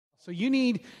So you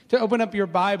need to open up your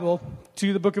Bible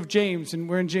to the book of James, and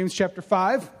we're in James chapter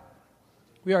 5.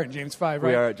 We are in James 5, right?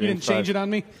 We are at James 5. You didn't change it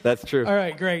on me? That's true. All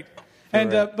right, great.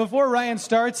 And before Ryan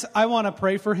starts, I want to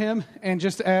pray for him and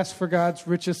just ask for God's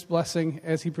richest blessing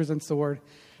as he presents the word.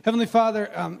 Heavenly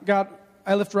Father, God,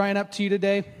 I lift Ryan up to you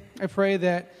today. I pray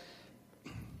that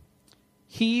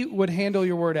he would handle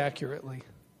your word accurately.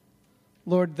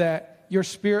 Lord, that your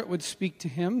spirit would speak to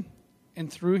him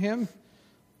and through him.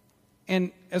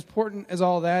 And as important as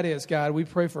all that is, God, we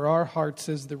pray for our hearts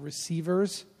as the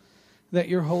receivers, that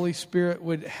your Holy Spirit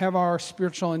would have our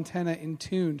spiritual antenna in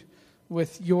tune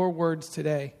with your words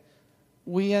today.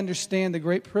 We understand the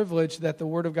great privilege that the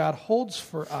Word of God holds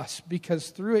for us because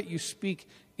through it you speak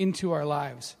into our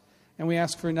lives. And we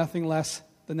ask for nothing less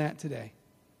than that today.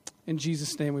 In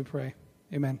Jesus' name we pray.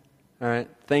 Amen. All right.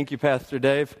 Thank you, Pastor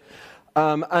Dave.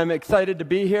 I'm excited to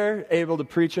be here, able to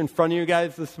preach in front of you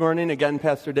guys this morning. Again,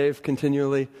 Pastor Dave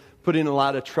continually putting a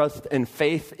lot of trust and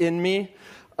faith in me.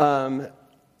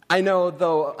 I know,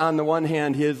 though, on the one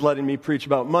hand, he is letting me preach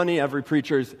about money, every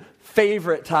preacher's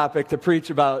favorite topic to preach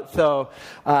about. So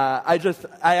I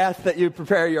ask that you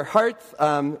prepare your hearts.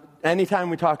 Anytime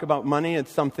we talk about money,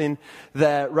 it's something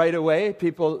that right away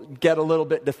people get a little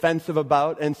bit defensive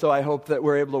about. And so I hope that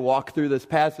we're able to walk through this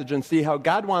passage and see how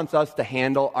God wants us to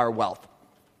handle our wealth.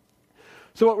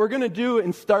 So what we're going to do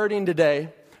in starting today,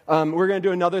 we're going to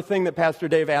do another thing that Pastor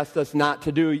Dave asked us not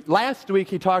to do. Last week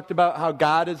he talked about how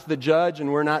God is the judge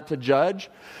and we're not to judge.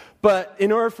 But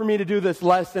in order for me to do this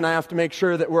lesson, I have to make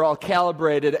sure that we're all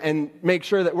calibrated and make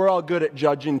sure that we're all good at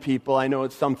judging people. I know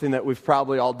it's something that we've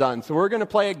probably all done. So we're going to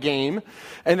play a game,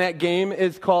 and that game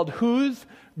is called Who's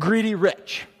Greedy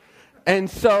Rich? And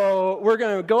so we're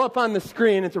going to go up on the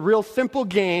screen. It's a real simple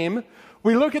game.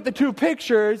 We look at the two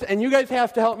pictures, and you guys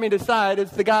have to help me decide.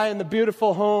 It's the guy in the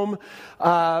beautiful home,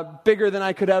 bigger than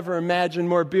I could ever imagine,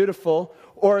 more beautiful,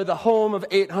 or the home of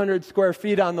 800 square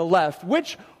feet on the left.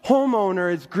 Which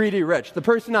homeowner is greedy rich? The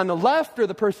person on the left or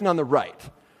the person on the right?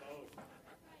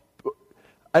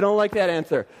 I don't like that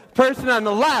answer. Person on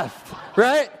the left,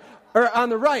 right? Or on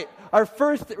the right. Our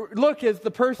first look is the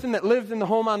person that lives in the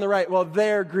home on the right. Well,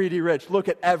 they're greedy rich. Look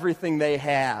at everything they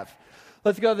have.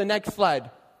 Let's go to the next slide.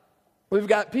 We've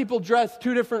got people dressed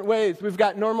two different ways. We've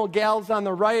got normal gals on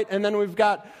the right, and then we've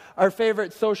got our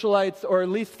favorite socialites, or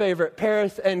least favorite,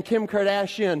 Paris and Kim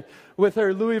Kardashian, with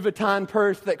her Louis Vuitton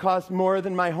purse that costs more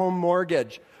than my home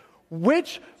mortgage.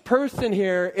 Which person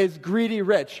here is greedy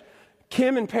rich?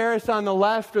 Kim and Paris on the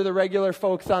left, or the regular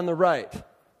folks on the right?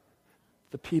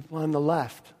 The people on the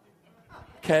left.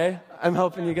 Okay? I'm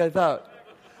helping you guys out.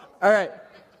 All right.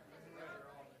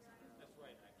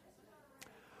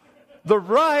 The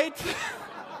right.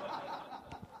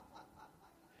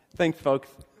 Thanks, folks.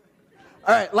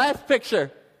 All right, last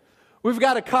picture. We've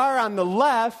got a car on the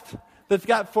left that's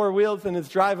got four wheels and is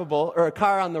drivable, or a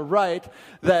car on the right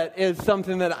that is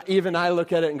something that even I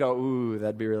look at it and go, ooh,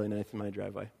 that'd be really nice in my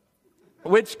driveway.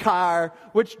 Which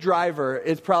driver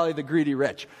is probably the greedy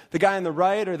rich? The guy on the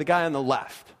right or the guy on the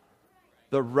left?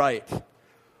 The right.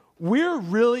 We're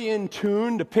really in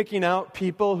tune to picking out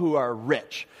people who are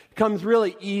rich. It comes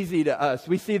really easy to us.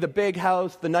 We see the big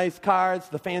house, the nice cars,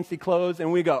 the fancy clothes,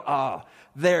 and we go, oh,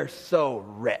 they're so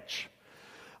rich.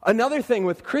 Another thing,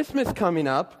 with Christmas coming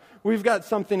up, we've got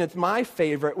something that's my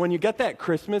favorite. When you get that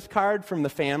Christmas card from the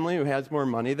family who has more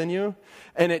money than you,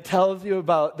 and it tells you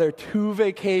about their 2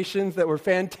 vacations that were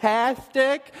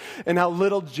fantastic, and how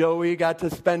little Joey got to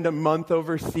spend a month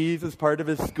overseas as part of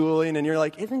his schooling, and you're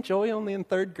like, isn't Joey only in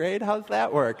 3rd grade? How's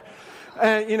that work?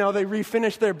 And, they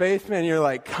refinish their basement, and you're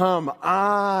like, come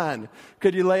on.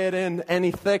 Could you lay it in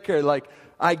any thicker? Like,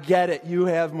 I get it. You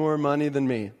have more money than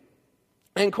me.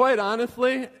 And quite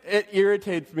honestly, it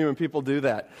irritates me when people do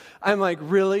that. I'm like,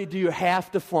 really? Do you have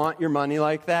to flaunt your money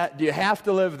like that? Do you have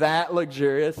to live that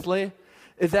luxuriously?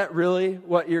 Is that really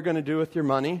what you're going to do with your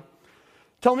money?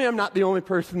 Tell me I'm not the only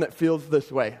person that feels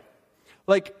this way.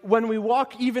 Like, when we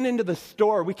walk even into the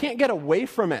store, we can't get away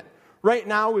from it. Right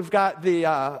now, we've got the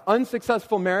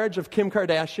unsuccessful marriage of Kim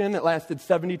Kardashian that lasted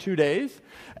 72 days.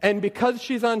 And because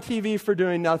she's on TV for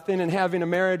doing nothing and having a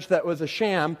marriage that was a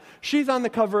sham, she's on the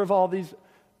cover of all these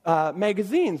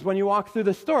magazines when you walk through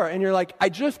the store. And you're like, I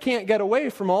just can't get away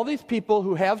from all these people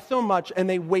who have so much and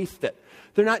they waste it.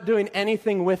 They're not doing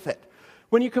anything with it.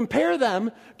 When you compare them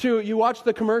to, you watch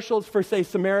the commercials for, say,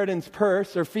 Samaritan's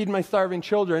Purse or Feed My Starving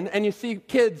Children, and you see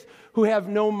kids who have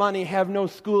no money, have no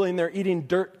schooling, they're eating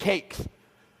dirt cakes.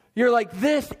 You're like,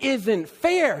 this isn't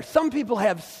fair. Some people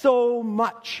have so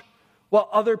much, while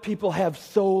other people have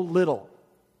so little.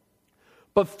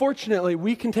 But fortunately,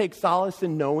 we can take solace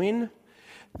in knowing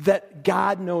that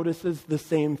God notices the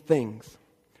same things.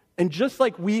 And just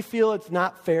like we feel it's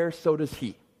not fair, so does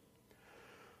he.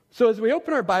 So as we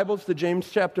open our Bibles to James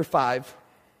chapter 5,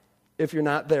 if you're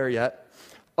not there yet,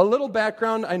 a little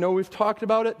background, I know we've talked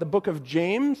about it. The book of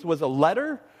James was a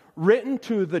letter written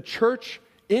to the church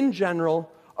in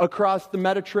general across the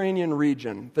Mediterranean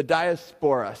region, the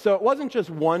diaspora. So it wasn't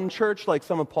just one church like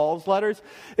some of Paul's letters.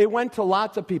 It went to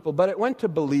lots of people, but it went to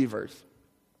believers.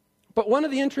 But one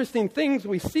of the interesting things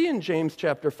we see in James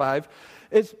chapter 5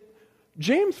 is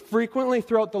James frequently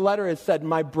throughout the letter has said,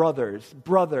 my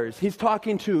brothers. He's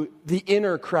talking to the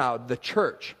inner crowd, the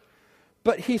church.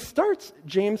 But he starts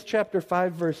James chapter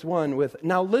 5, verse 1 with,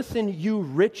 now listen, you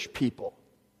rich people.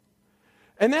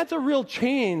 And that's a real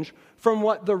change from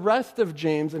what the rest of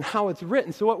James and how it's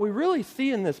written. So what we really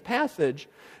see in this passage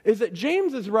is that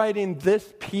James is writing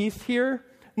this piece here,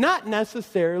 not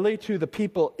necessarily to the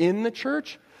people in the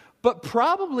church, but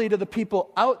probably to the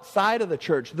people outside of the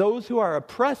church, those who are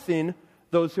oppressing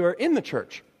those who are in the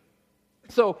church.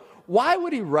 So why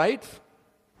would he write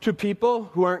to people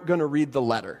who aren't going to read the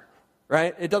letter,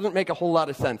 right? It doesn't make a whole lot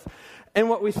of sense. And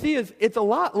what we see is it's a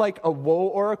lot like a woe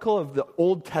oracle of the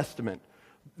Old Testament.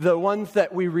 The ones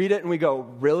that we read it and we go,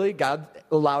 really? God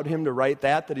allowed him to write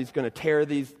that he's going to tear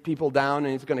these people down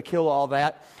and he's going to kill all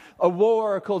that? A woe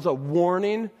oracle is a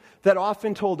warning that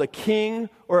often told a king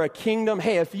or a kingdom,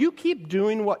 hey, if you keep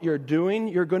doing what you're doing,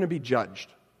 you're going to be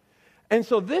judged. And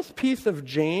so this piece of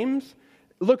James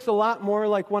looks a lot more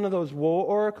like one of those woe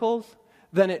oracles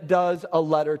than it does a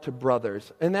letter to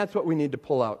brothers. And that's what we need to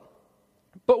pull out.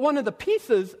 But one of the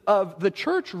pieces of the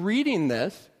church reading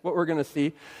this, what we're going to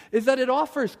see, is that it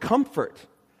offers comfort.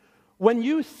 When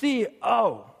you see,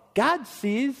 oh, God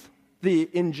sees the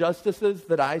injustices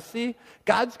that I see,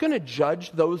 God's going to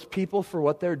judge those people for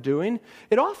what they're doing,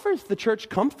 it offers the church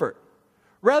comfort.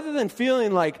 Rather than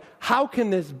feeling like, how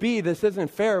can this be? This isn't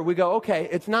fair. We go, okay,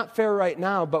 it's not fair right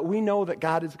now, but we know that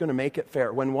God is going to make it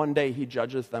fair when one day he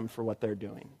judges them for what they're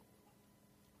doing.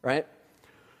 Right?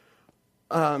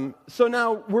 So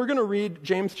now we're going to read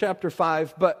James chapter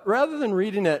 5, but rather than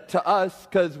reading it to us,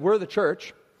 because we're the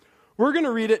church, we're going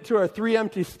to read it to our 3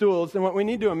 empty stools. And what we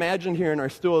need to imagine here in our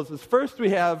stools is first we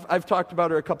have, I've talked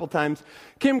about her a couple times,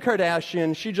 Kim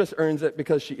Kardashian. She just earns it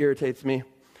because she irritates me.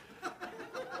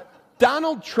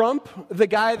 Donald Trump, the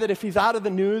guy that if he's out of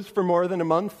the news for more than a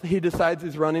month, he decides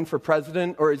he's running for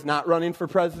president, or he's not running for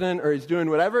president, or he's doing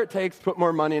whatever it takes to put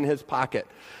more money in his pocket.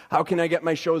 How can I get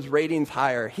my show's ratings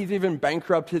higher? He's even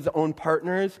bankrupted his own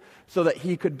partners so that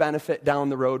he could benefit down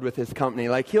the road with his company.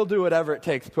 Like, he'll do whatever it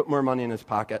takes to put more money in his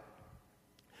pocket.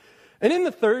 And in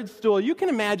the third stool, you can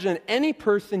imagine any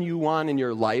person you want in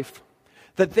your life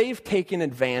that they've taken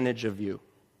advantage of you.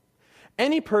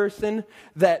 Any person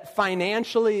that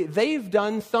financially they've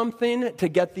done something to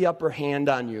get the upper hand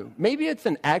on you. Maybe it's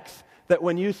an ex that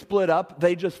when you split up,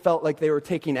 they just felt like they were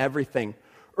taking everything.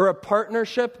 Or a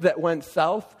partnership that went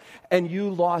south and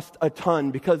you lost a ton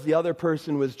because the other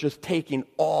person was just taking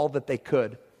all that they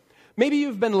could. Maybe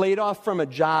you've been laid off from a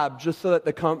job just so that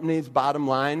the company's bottom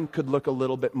line could look a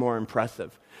little bit more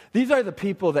impressive. These are the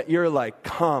people that you're like,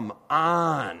 come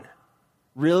on,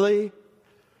 really?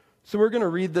 So we're going to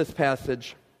read this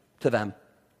passage to them.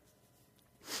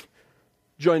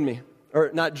 Join me,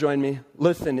 or not join me,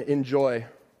 listen, enjoy,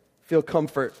 feel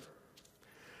comfort.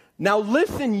 Now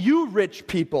listen, you rich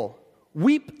people,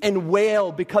 weep and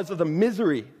wail because of the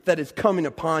misery that is coming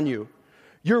upon you.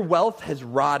 Your wealth has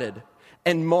rotted,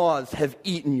 and moths have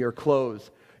eaten your clothes.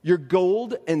 Your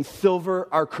gold and silver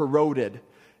are corroded.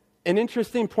 An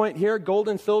interesting point here, gold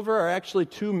and silver are actually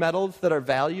 2 metals that are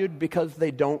valued because they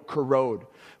don't corrode.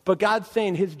 But God's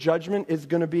saying his judgment is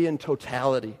going to be in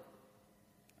totality.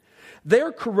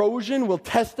 Their corrosion will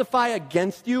testify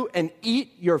against you and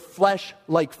eat your flesh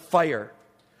like fire.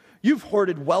 You've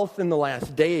hoarded wealth in the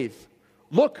last days.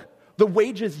 Look, the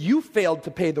wages you failed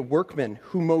to pay the workmen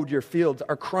who mowed your fields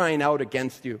are crying out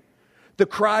against you. The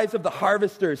cries of the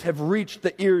harvesters have reached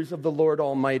the ears of the Lord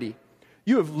Almighty.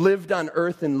 You have lived on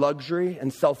earth in luxury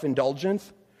and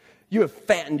self-indulgence. You have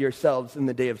fattened yourselves in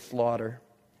the day of slaughter.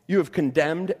 You have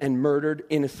condemned and murdered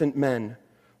innocent men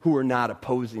who were not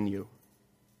opposing you.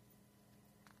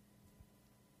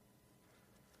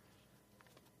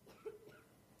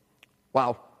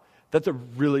 Wow, that's a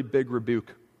really big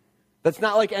rebuke. That's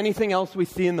not like anything else we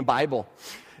see in the Bible.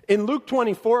 In Luke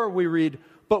 24, we read,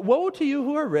 "But woe to you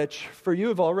who are rich, for you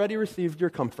have already received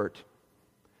your comfort."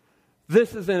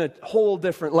 This is in a whole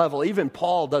different level. Even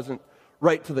Paul doesn't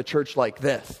write to the church like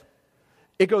this.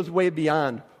 It goes way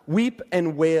beyond. Weep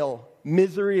and wail.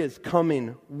 Misery is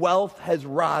coming. Wealth has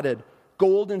rotted.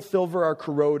 Gold and silver are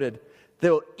corroded.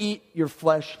 They'll eat your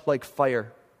flesh like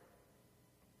fire.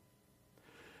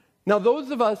 Now,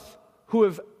 those of us who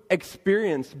have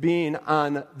experienced being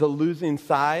on the losing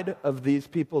side of these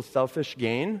people's selfish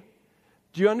gain,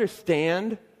 do you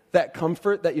understand that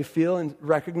comfort that you feel in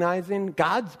recognizing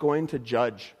God's going to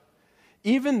judge?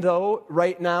 Even though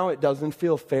right now it doesn't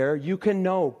feel fair, you can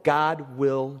know God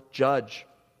will judge.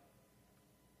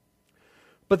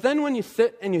 But then when you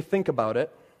sit and you think about it,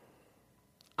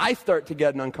 I start to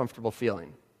get an uncomfortable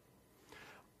feeling.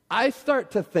 I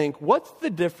start to think, what's the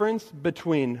difference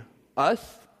between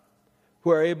us, who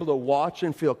are able to watch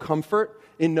and feel comfort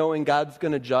in knowing God's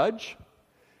going to judge,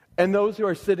 and those who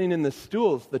are sitting in the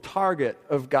stools, the target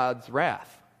of God's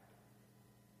wrath?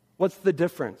 What's the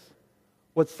difference?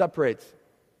 What separates?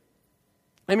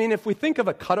 I mean, if we think of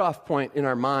a cutoff point in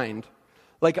our mind,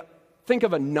 like think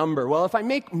of a number. Well, if I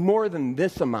make more than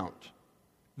this amount,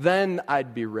 then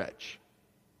I'd be rich.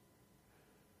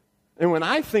 And when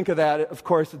I think of that, of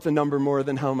course, it's a number more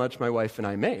than how much my wife and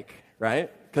I make, right?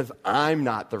 Because I'm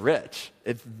not the rich.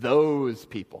 It's those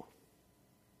people.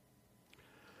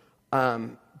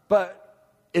 But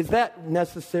is that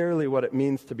necessarily what it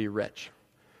means to be rich?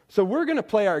 So we're going to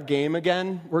play our game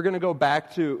again. We're going to go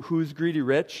back to Who's Greedy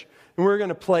Rich, and we're going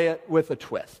to play it with a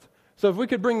twist. So if we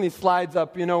could bring these slides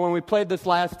up, when we played this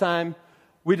last time,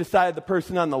 we decided the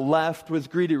person on the left was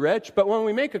greedy rich, but when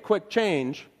we make a quick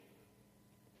change,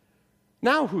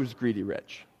 now who's greedy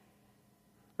rich?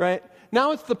 Right?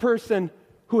 Now it's the person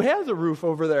who has a roof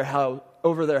over their house,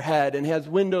 over their head, and has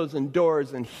windows and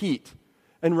doors and heat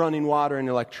and running water and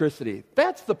electricity.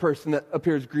 That's the person that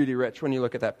appears greedy rich when you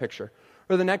look at that picture.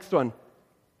 Or the next one.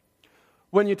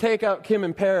 When you take out Kim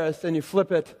in Paris and you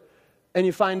flip it and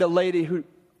you find a lady who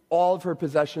all of her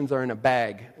possessions are in a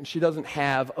bag and she doesn't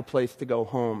have a place to go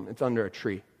home. It's under a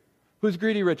tree. Who's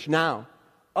greedy rich now?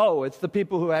 Oh, it's the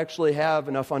people who actually have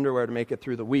enough underwear to make it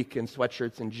through the week in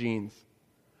sweatshirts and jeans.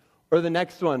 Or the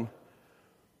next one.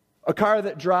 A car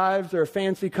that drives, or a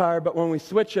fancy car, but when we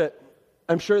switch it,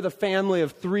 I'm sure the family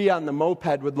of 3 on the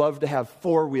moped would love to have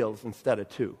 4 wheels instead of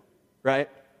 2, right?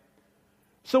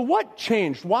 So what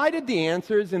changed? Why did the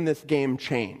answers in this game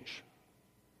change?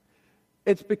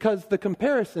 It's because the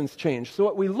comparisons changed. So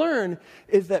what we learn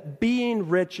is that being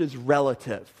rich is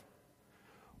relative.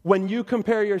 When you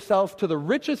compare yourself to the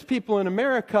richest people in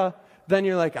America, then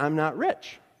you're like, I'm not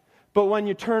rich. But when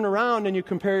you turn around and you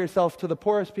compare yourself to the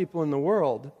poorest people in the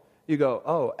world, you go,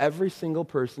 oh, every single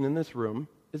person in this room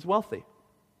is wealthy.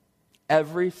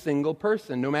 Every single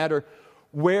person, no matter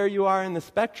where you are in the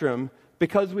spectrum,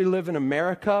 because we live in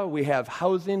America, we have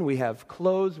housing, we have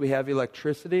clothes, we have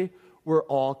electricity, we're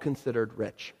all considered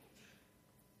rich.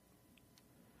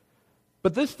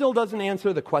 But this still doesn't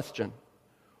answer the question.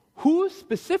 Who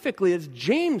specifically is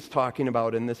James talking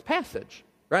about in this passage,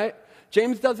 right?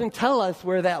 James doesn't tell us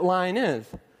where that line is.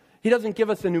 He doesn't give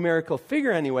us a numerical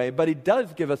figure anyway, but he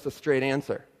does give us a straight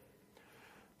answer.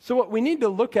 So what we need to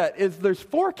look at is there's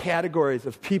 4 categories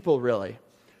of people, really.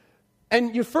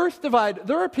 And you first divide,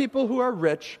 there are people who are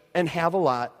rich and have a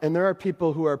lot, and there are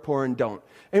people who are poor and don't.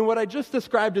 And what I just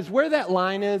described is where that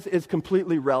line is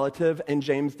completely relative, and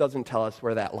James doesn't tell us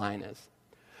where that line is.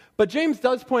 But James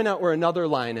does point out where another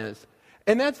line is,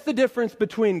 and that's the difference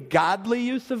between godly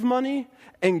use of money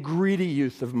and greedy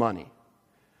use of money.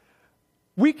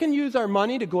 We can use our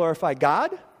money to glorify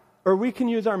God, or we can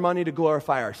use our money to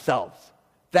glorify ourselves.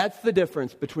 That's the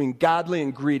difference between godly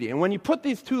and greedy. And when you put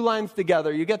these 2 lines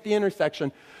together, you get the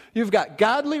intersection. You've got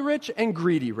godly rich and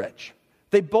greedy rich.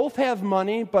 They both have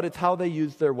money, but it's how they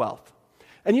use their wealth.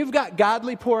 And you've got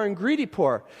godly poor and greedy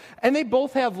poor. And they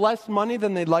both have less money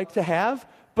than they'd like to have,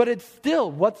 but it's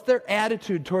still, what's their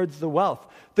attitude towards the wealth?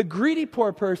 The greedy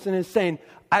poor person is saying,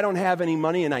 I don't have any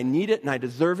money and I need it and I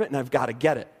deserve it and I've got to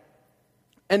get it.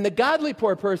 And the godly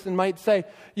poor person might say,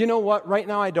 you know what, right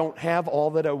now I don't have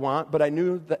all that I want, but I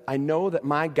know that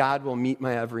my God will meet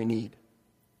my every need.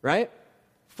 Right?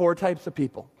 4 types of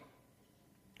people.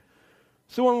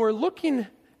 So when we're looking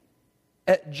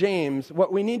at James,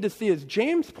 what we need to see is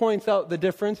James points out the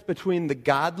difference between the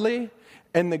godly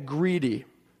and the greedy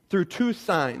through 2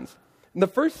 signs. And the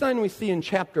first sign we see in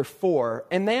chapter 4,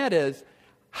 and that is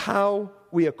how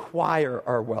we acquire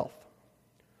our wealth.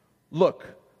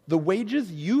 Look, the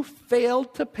wages you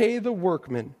failed to pay the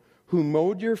workmen who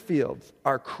mowed your fields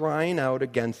are crying out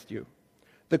against you.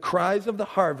 The cries of the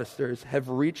harvesters have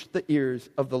reached the ears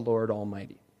of the Lord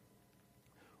Almighty.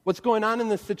 What's going on in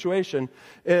this situation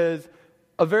is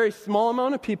a very small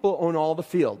amount of people own all the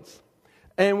fields.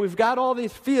 And we've got all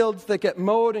these fields that get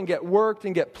mowed and get worked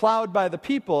and get plowed by the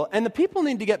people. And the people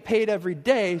need to get paid every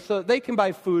day so that they can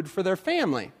buy food for their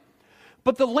family.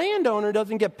 But the landowner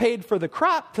doesn't get paid for the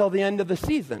crop till the end of the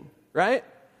season, right?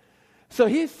 So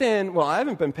he's saying, well, I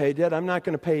haven't been paid yet. I'm not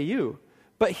going to pay you.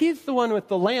 But he's the one with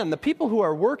the land. The people who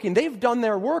are working, they've done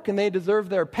their work and they deserve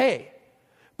their pay.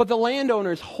 But the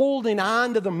landowner's holding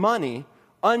on to the money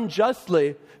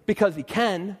unjustly because he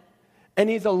can, and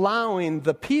he's allowing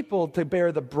the people to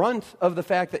bear the brunt of the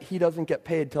fact that he doesn't get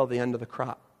paid till the end of the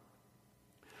crop.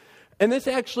 And this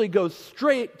actually goes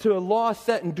straight to a law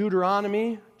set in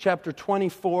Deuteronomy chapter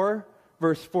 24,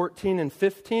 verse 14 and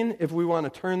 15, if we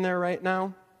want to turn there right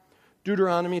now.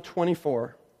 Deuteronomy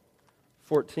 24,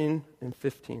 14 and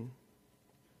 15.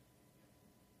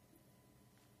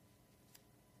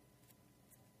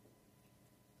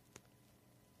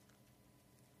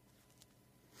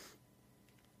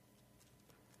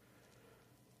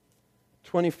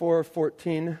 (24,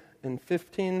 14, and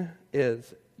 15)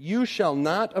 is, you shall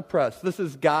not oppress. This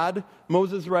is God,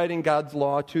 Moses writing God's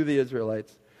law to the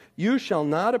Israelites. You shall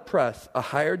not oppress a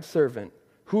hired servant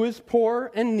who is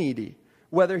poor and needy,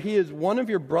 whether he is one of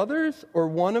your brothers or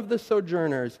one of the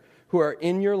sojourners who are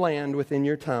in your land within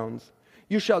your towns.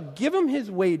 You shall give him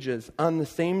his wages on the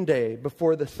same day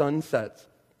before the sun sets,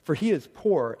 for he is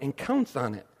poor and counts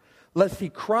on it, lest he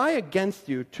cry against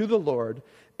you to the Lord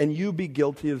and you be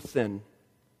guilty of sin.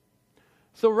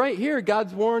 So right here,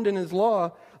 God's warned in his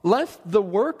law, lest the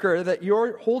worker that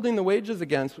you're holding the wages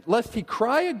against, lest he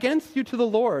cry against you to the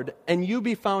Lord and you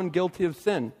be found guilty of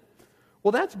sin.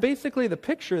 Well, that's basically the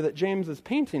picture that James is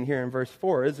painting here in verse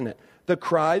 4, isn't it? The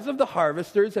cries of the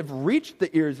harvesters have reached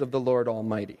the ears of the Lord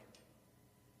Almighty.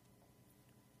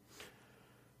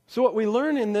 So what we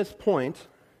learn in this point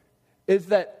is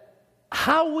that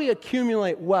how we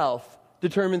accumulate wealth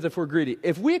determines if we're greedy.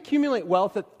 If we accumulate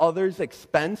wealth at others'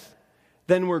 expense,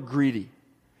 then we're greedy.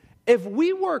 If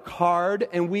we work hard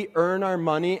and we earn our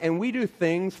money and we do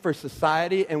things for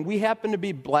society and we happen to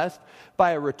be blessed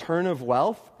by a return of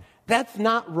wealth, that's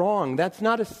not wrong. That's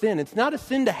not a sin. It's not a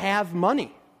sin to have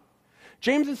money.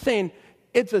 James is saying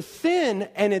it's a sin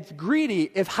and it's greedy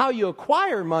if how you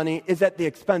acquire money is at the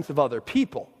expense of other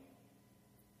people.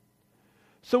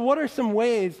 So what are some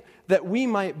ways that we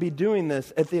might be doing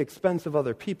this at the expense of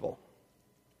other people?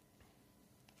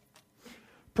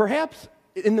 Perhaps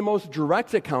in the most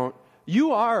direct account,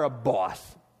 you are a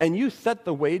boss and you set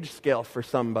the wage scale for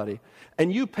somebody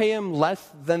and you pay them less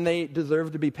than they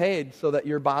deserve to be paid so that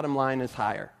your bottom line is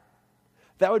higher.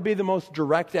 That would be the most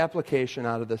direct application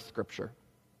out of this scripture.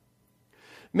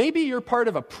 Maybe you're part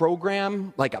of a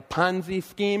program like a Ponzi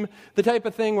scheme, the type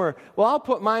of thing where, well, I'll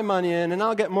put my money in and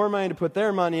I'll get more money to put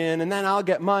their money in and then I'll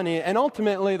get money. And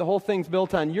ultimately, the whole thing's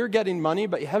built on you're getting money,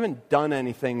 but you haven't done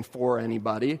anything for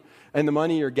anybody. And the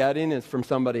money you're getting is from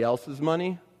somebody else's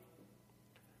money,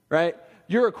 right?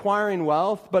 You're acquiring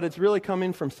wealth, but it's really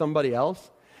coming from somebody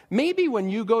else. Maybe when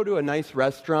you go to a nice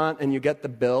restaurant and you get the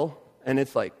bill and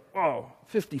it's like, oh,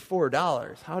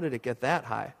 $54. How did it get that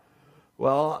high?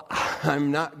 Well,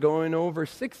 I'm not going over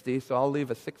 60, so I'll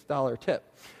leave a $6 tip.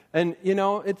 And,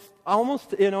 it's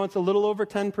almost, it's a little over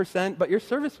 10%, but your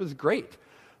service was great.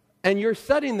 And you're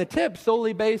setting the tip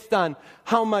solely based on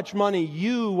how much money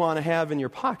you want to have in your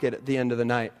pocket at the end of the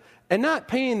night. And not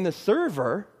paying the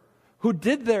server who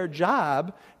did their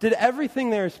job, did everything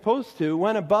they were supposed to,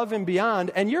 went above and beyond,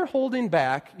 and you're holding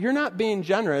back, you're not being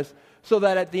generous, so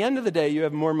that at the end of the day you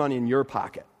have more money in your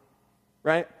pocket,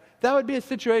 right? That would be a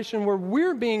situation where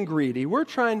we're being greedy. We're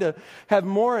trying to have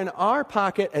more in our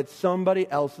pocket at somebody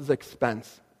else's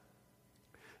expense.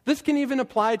 This can even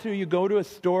apply to you go to a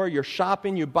store, you're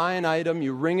shopping, you buy an item,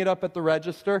 you ring it up at the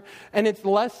register, and it's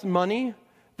less money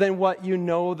than what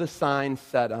the sign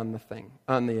said on the thing,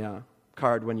 on the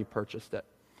card when you purchased it.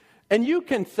 And you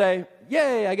can say,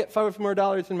 yay, I get $5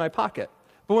 more in my pocket.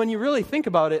 But when you really think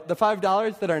about it, the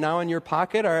 $5 that are now in your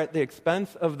pocket are at the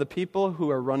expense of the people who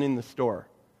are running the store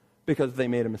because they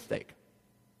made a mistake,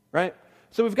 right?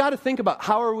 So we've got to think about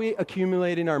how are we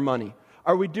accumulating our money?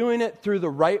 Are we doing it through the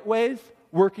right ways,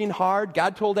 working hard?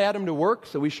 God told Adam to work,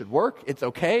 so we should work. It's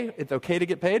okay. It's okay to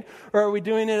get paid. Or are we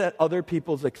doing it at other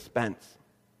people's expense?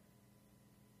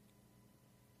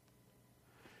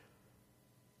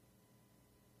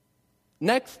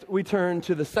 Next, we turn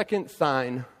to the second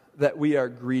sign that we are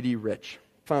greedy rich,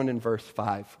 found in verse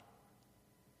 5.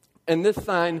 And this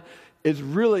sign is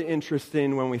really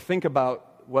interesting when we think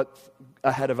about what's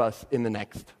ahead of us in the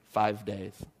next 5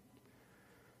 days.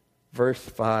 Verse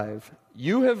 5,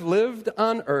 you have lived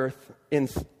on earth in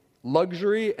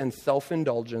luxury and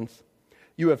self-indulgence.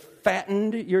 You have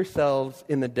fattened yourselves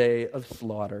in the day of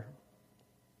slaughter.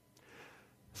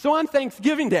 So on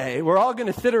Thanksgiving Day, we're all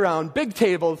going to sit around big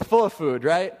tables full of food,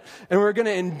 right? And we're going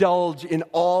to indulge in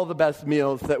all the best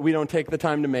meals that we don't take the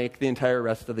time to make the entire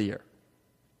rest of the year.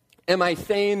 Am I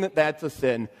saying that that's a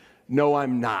sin? No,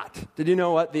 I'm not. Did you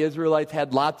know what? The Israelites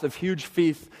had lots of huge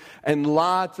feasts and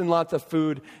lots of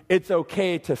food. It's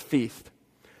okay to feast.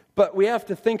 But we have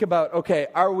to think about, okay,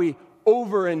 are we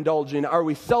overindulging? Are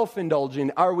we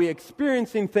self-indulging? Are we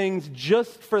experiencing things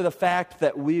just for the fact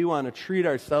that we want to treat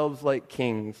ourselves like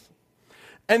kings?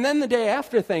 And then the day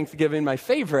after Thanksgiving, my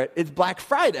favorite, is Black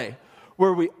Friday,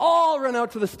 where we all run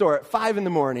out to the store at 5 in the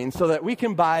morning so that we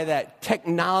can buy that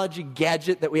technology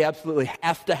gadget that we absolutely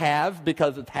have to have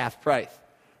because it's half price,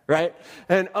 right?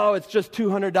 And, it's just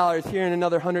 $200 here and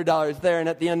another $100 there, and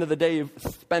at the end of the day, you've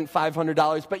spent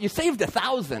 $500, but you saved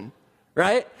 $1,000,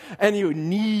 right? And you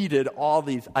needed all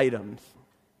these items.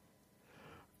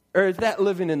 Or is that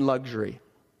living in luxury?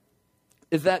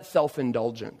 Is that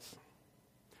self-indulgence?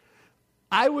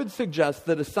 I would suggest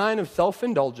that a sign of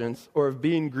self-indulgence or of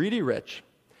being greedy rich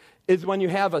is when you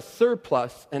have a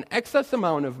surplus, an excess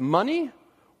amount of money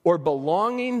or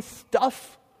belonging,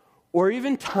 stuff, or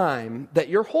even time that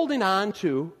you're holding on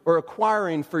to or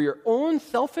acquiring for your own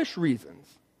selfish reasons.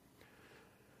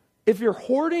 If you're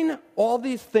hoarding all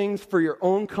these things for your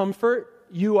own comfort,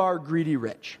 you are greedy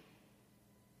rich.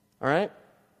 All right?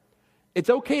 It's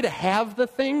okay to have the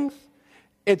things.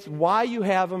 It's why you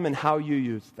have them and how you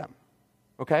use them.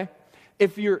 Okay?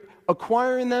 If you're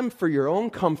acquiring them for your own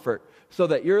comfort so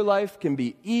that your life can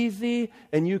be easy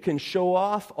and you can show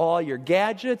off all your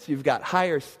gadgets, you've got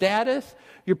higher status,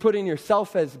 you're putting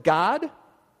yourself as God,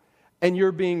 and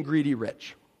you're being greedy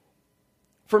rich.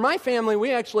 For my family,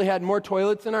 we actually had more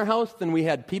toilets in our house than we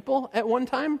had people at one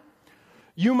time.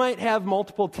 You might have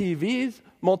multiple TVs,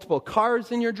 multiple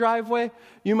cars in your driveway.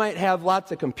 You might have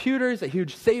lots of computers, a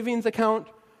huge savings account.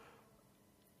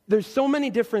 There's so many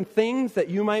different things that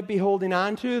you might be holding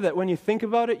on to that when you think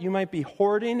about it, you might be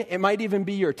hoarding. It might even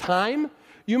be your time.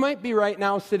 You might be right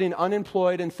now sitting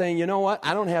unemployed and saying, you know what,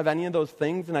 I don't have any of those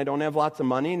things and I don't have lots of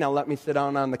money. Now let me sit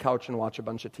down on the couch and watch a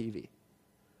bunch of TV.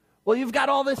 Well, you've got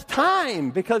all this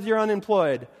time because you're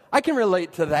unemployed. I can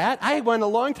relate to that. I went a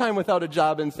long time without a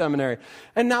job in seminary.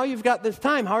 And now you've got this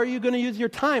time. How are you going to use your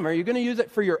time? Are you going to use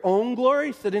it for your own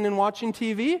glory, sitting and watching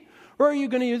TV? Or are you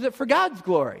going to use it for God's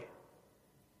glory?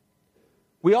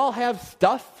 We all have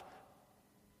stuff.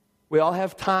 We all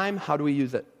have time. How do we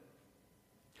use it?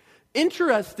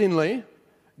 Interestingly,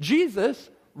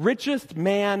 Jesus, richest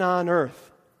man on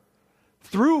earth.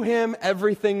 Through him,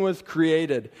 everything was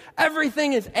created.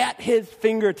 Everything is at his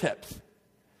fingertips.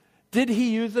 Did he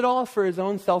use it all for his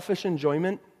own selfish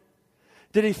enjoyment?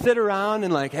 Did he sit around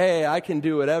and hey, I can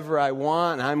do whatever I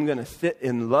want. I'm going to sit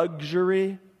in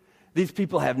luxury. These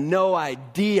people have no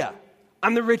idea.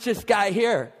 I'm the richest guy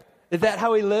here. Is that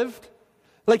how he lived?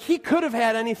 He could have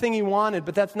had anything he wanted,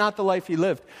 but that's not the life he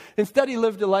lived. Instead, he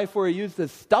lived a life where he used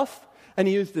his stuff and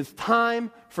he used his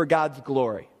time for God's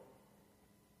glory.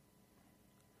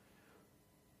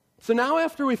 So now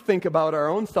after we think about our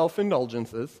own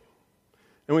self-indulgences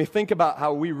and we think about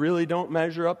how we really don't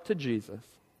measure up to Jesus,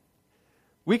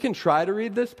 we can try to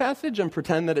read this passage and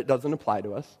pretend that it doesn't apply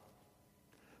to us.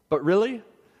 But really,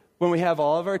 when we have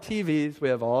all of our TVs, we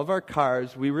have all of our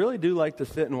cars, we really do like to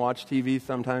sit and watch TV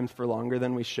sometimes for longer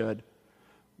than we should.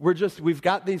 We've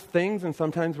got these things and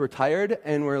sometimes we're tired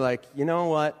and we're like, you know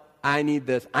what? I need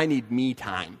this. I need me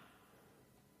time.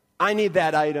 I need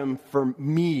that item for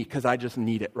me because I just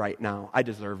need it right now. I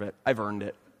deserve it. I've earned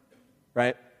it.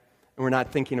 Right? And we're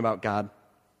not thinking about God.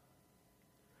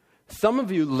 Some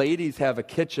of you ladies have a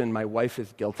kitchen, my wife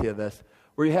is guilty of this,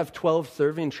 where you have 12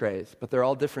 serving trays, but they're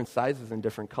all different sizes and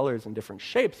different colors and different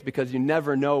shapes because you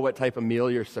never know what type of meal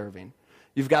you're serving.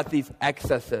 You've got these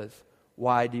excesses.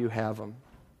 Why do you have them?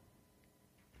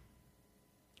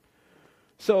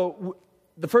 So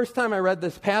the first time I read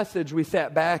this passage, we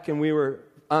sat back and we were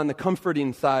on the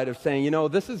comforting side of saying,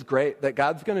 this is great that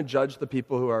God's going to judge the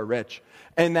people who are rich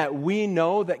and that we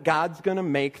know that God's going to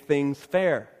make things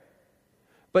fair.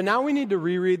 But now we need to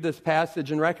reread this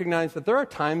passage and recognize that there are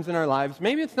times in our lives,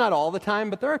 maybe it's not all the time,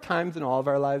 but there are times in all of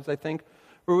our lives, I think,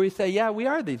 where we say, yeah, we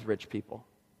are these rich people.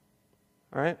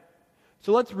 All right?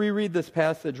 So let's reread this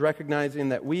passage, recognizing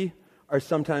that we are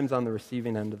sometimes on the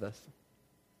receiving end of this.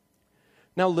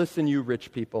 Now listen, you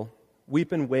rich people.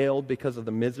 Weep and wail because of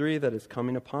the misery that is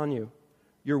coming upon you.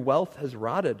 Your wealth has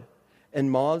rotted,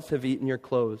 and moths have eaten your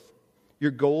clothes.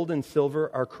 Your gold and silver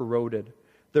are corroded.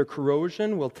 Their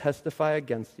corrosion will testify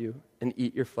against you and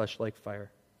eat your flesh like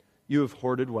fire. You have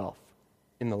hoarded wealth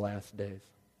in the last days.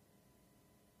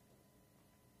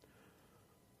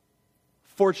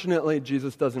 Fortunately,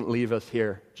 Jesus doesn't leave us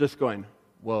here just going,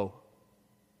 whoa,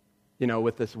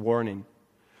 with this warning.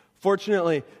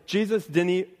 Fortunately, Jesus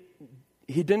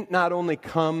didn't not only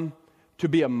come to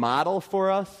be a model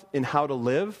for us in how to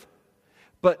live,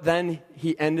 but then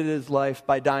he ended his life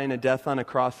by dying a death on a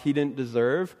cross he didn't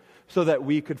deserve so that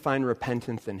we could find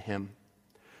repentance in him.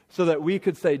 So that we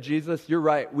could say, Jesus, you're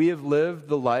right. We have lived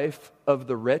the life of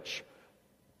the rich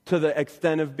to the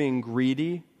extent of being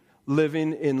greedy,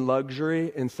 living in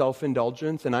luxury and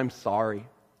self-indulgence, and I'm sorry.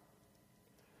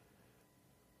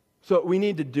 So what we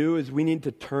need to do is we need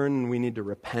to turn and we need to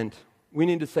repent. We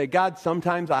need to say, God,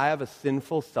 sometimes I have a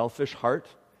sinful, selfish heart.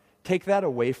 Take that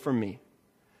away from me.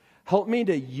 Help me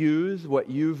to use what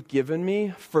you've given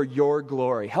me for your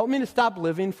glory. Help me to stop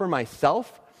living for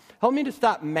myself. Help me to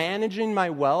stop managing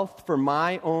my wealth for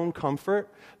my own comfort,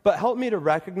 but help me to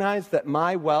recognize that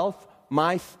my wealth,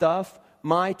 my stuff,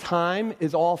 my time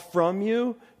is all from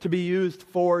you to be used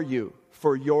for you,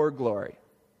 for your glory.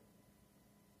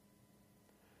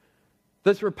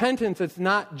 This repentance, it's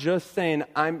not just saying,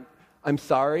 I'm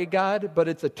sorry, God, but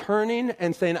it's a turning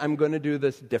and saying, I'm going to do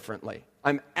this differently.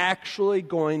 I'm actually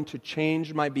going to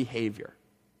change my behavior.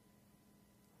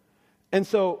 And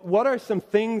so, what are some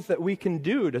things that we can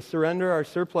do to surrender our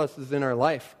surpluses in our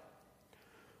life?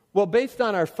 Well, based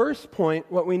on our first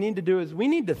point, what we need to do is we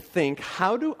need to think,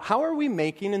 how are we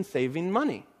making and saving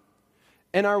money?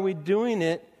 And are we doing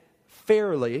it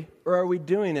fairly, or are we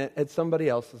doing it at somebody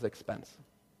else's expense?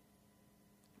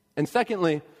 And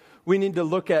secondly, we need to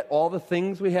look at all the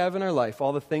things we have in our life,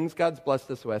 all the things God's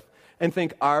blessed us with, and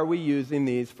think, are we using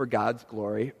these for God's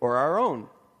glory or our own?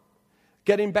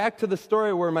 Getting back to the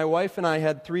story where my wife and I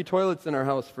had 3 toilets in our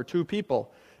house for 2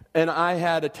 people, and I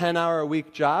had a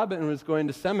 10-hour-a-week job and was going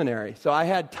to seminary. So I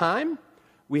had time,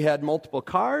 we had multiple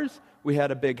cars, we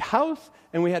had a big house,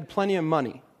 and we had plenty of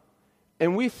money.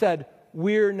 And we said,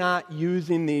 we're not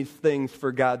using these things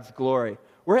for God's glory.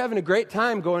 We're having a great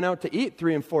time going out to eat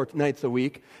 3 and 4 nights a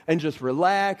week and just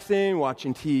relaxing,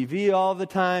 watching TV all the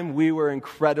time. We were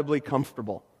incredibly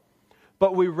comfortable.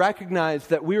 But we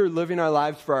recognized that we were living our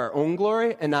lives for our own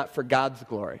glory and not for God's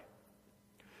glory.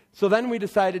 So then we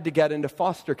decided to get into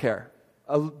foster care.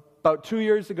 About 2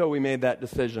 years ago, we made that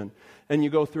decision. And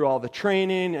you go through all the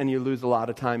training, and you lose a lot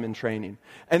of time in training.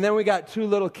 And then we got 2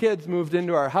 little kids moved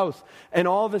into our house. And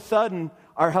all of a sudden,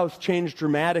 our house changed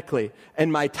dramatically.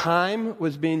 And my time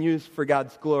was being used for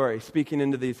God's glory, speaking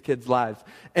into these kids' lives.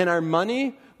 And our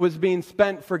money was being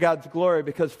spent for God's glory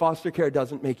because foster care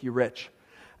doesn't make you rich.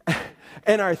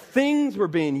 And our things were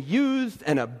being used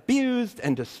and abused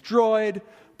and destroyed,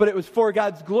 but it was for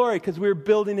God's glory because we were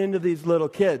building into these little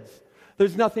kids.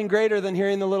 There's nothing greater than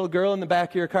hearing the little girl in the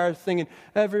back of your car singing,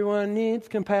 everyone needs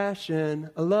compassion,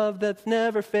 a love that's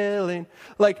never failing.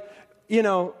 Like, you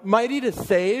know, Mighty to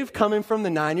Save coming from the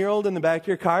 9-year-old in the back of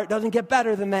your car, it doesn't get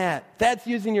better than that. That's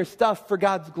using your stuff for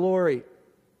God's glory.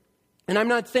 And I'm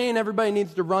not saying everybody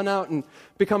needs to run out and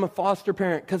become a foster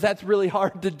parent, because that's really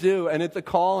hard to do, and it's a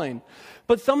calling.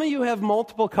 But some of you have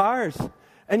multiple cars,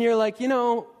 and you're like, you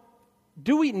know,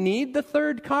 do we need the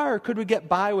 3rd car, or could we get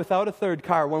by without a 3rd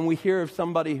car when we hear of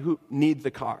somebody who needs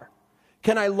a car?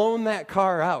 Can I loan that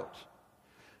car out?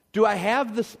 Do I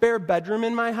have the spare bedroom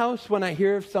in my house when I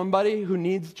hear of somebody who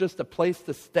needs just a place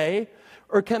to stay?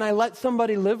 Or can I let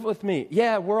somebody live with me?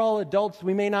 Yeah, we're all adults.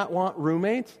 We may not want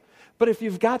roommates. But if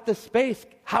you've got the space,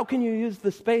 how can you use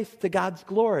the space to God's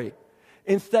glory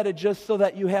instead of just so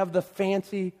that you have the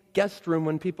fancy guest room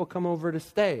when people come over to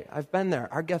stay? I've been there.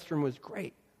 Our guest room was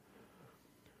great.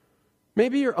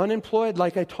 Maybe you're unemployed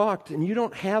like I talked and you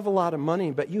don't have a lot of money,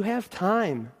 but you have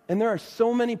time. And there are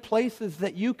so many places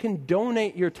that you can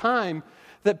donate your time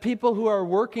that people who are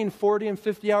working 40 and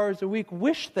 50 hours a week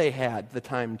wish they had the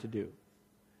time to do.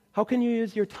 How can you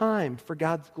use your time for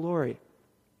God's glory?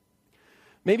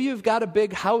 Maybe you've got a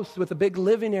big house with a big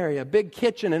living area, a big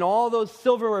kitchen, and all those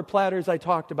silverware platters I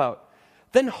talked about.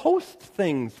 Then host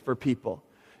things for people.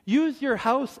 Use your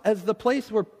house as the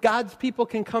place where God's people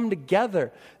can come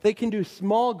together. They can do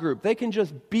small group. They can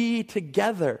just be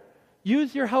together.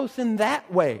 Use your house in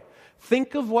that way.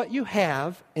 Think of what you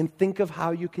have and think of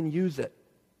how you can use it.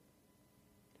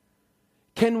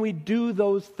 Can we do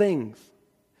those things?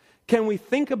 Can we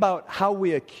think about how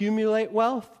we accumulate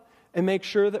wealth and make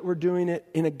sure that we're doing it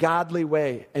in a godly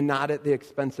way and not at the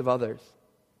expense of others?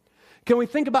 Can we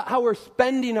think about how we're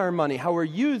spending our money, how we're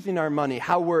using our money,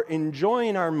 how we're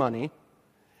enjoying our money?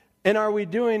 And are we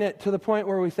doing it to the point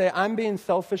where we say, I'm being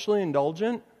selfishly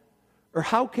indulgent? Or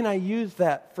how can I use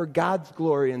that for God's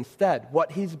glory instead,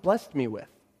 what He's blessed me with?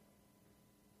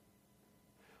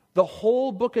 The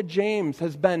whole book of James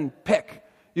has been pick.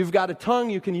 You've got a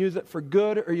tongue, you can use it for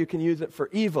good or you can use it for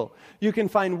evil. You can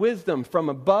find wisdom from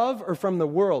above or from the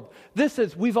world.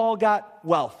 We've all got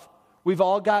wealth. We've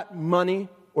all got money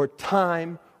or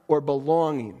time or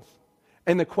belongings.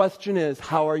 And the question is,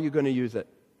 how are you going to use it?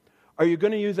 Are you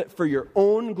going to use it for your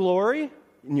own glory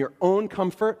and your own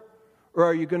comfort, or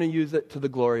are you going to use it to the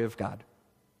glory of God?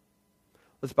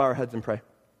 Let's bow our heads and pray.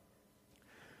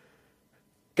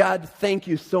 God, thank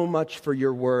you so much for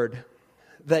your word,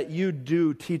 that you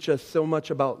do teach us so much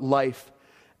about life,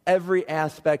 every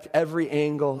aspect, every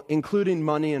angle, including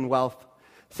money and wealth,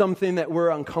 something that we're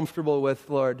uncomfortable with,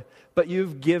 Lord. But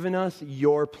you've given us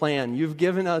your plan. You've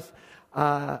given us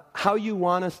how you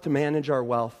want us to manage our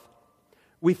wealth.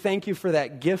 We thank you for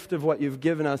that gift of what you've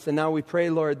given us, and now we pray,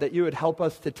 Lord, that you would help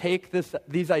us to take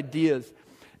these ideas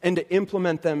and to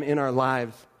implement them in our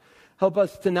lives. Help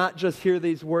us to not just hear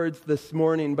these words this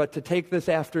morning, but to take this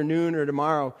afternoon or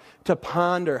tomorrow to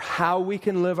ponder how we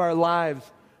can live our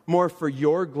lives more for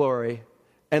your glory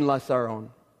and less our own.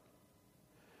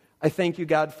 I thank you,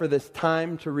 God, for this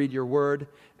time to read your word,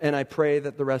 and I pray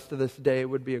that the rest of this day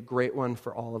would be a great one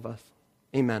for all of us.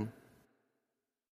 Amen.